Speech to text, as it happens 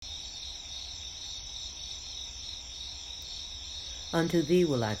Unto thee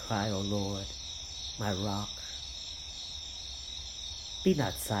will I cry, O Lord, my rock. Be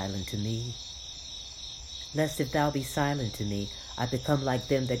not silent to me, lest if thou be silent to me, I become like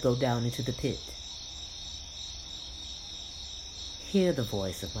them that go down into the pit. Hear the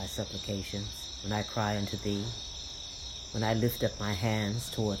voice of my supplications when I cry unto thee, when I lift up my hands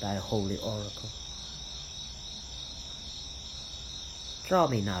toward thy holy oracle. Draw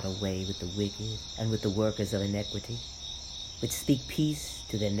me not away with the wicked and with the workers of iniquity, which speak peace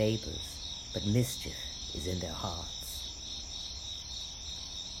to their neighbors, but mischief is in their hearts.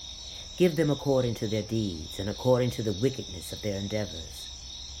 Give them according to their deeds and according to the wickedness of their endeavors.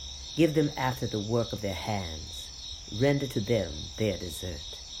 Give them after the work of their hands. Render to them their desert.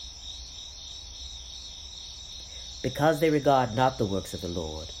 Because they regard not the works of the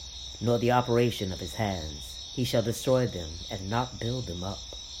Lord, nor the operation of his hands, he shall destroy them and not build them up.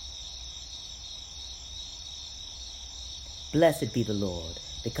 Blessed be the Lord,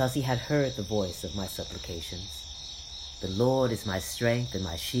 because he had heard the voice of my supplications. The Lord is my strength and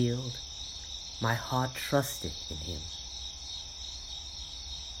my shield. My heart trusted in him.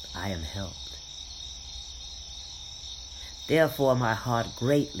 I am helped. Therefore my heart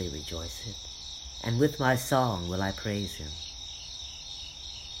greatly rejoiceth, and with my song will I praise him.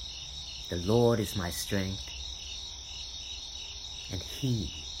 The Lord is my strength, and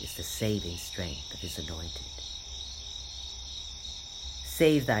he is the saving strength of his anointed.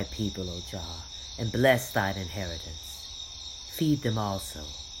 Save thy people, O Jah, and bless thine inheritance. Feed them also,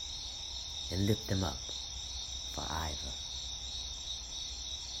 and lift them up for Iva.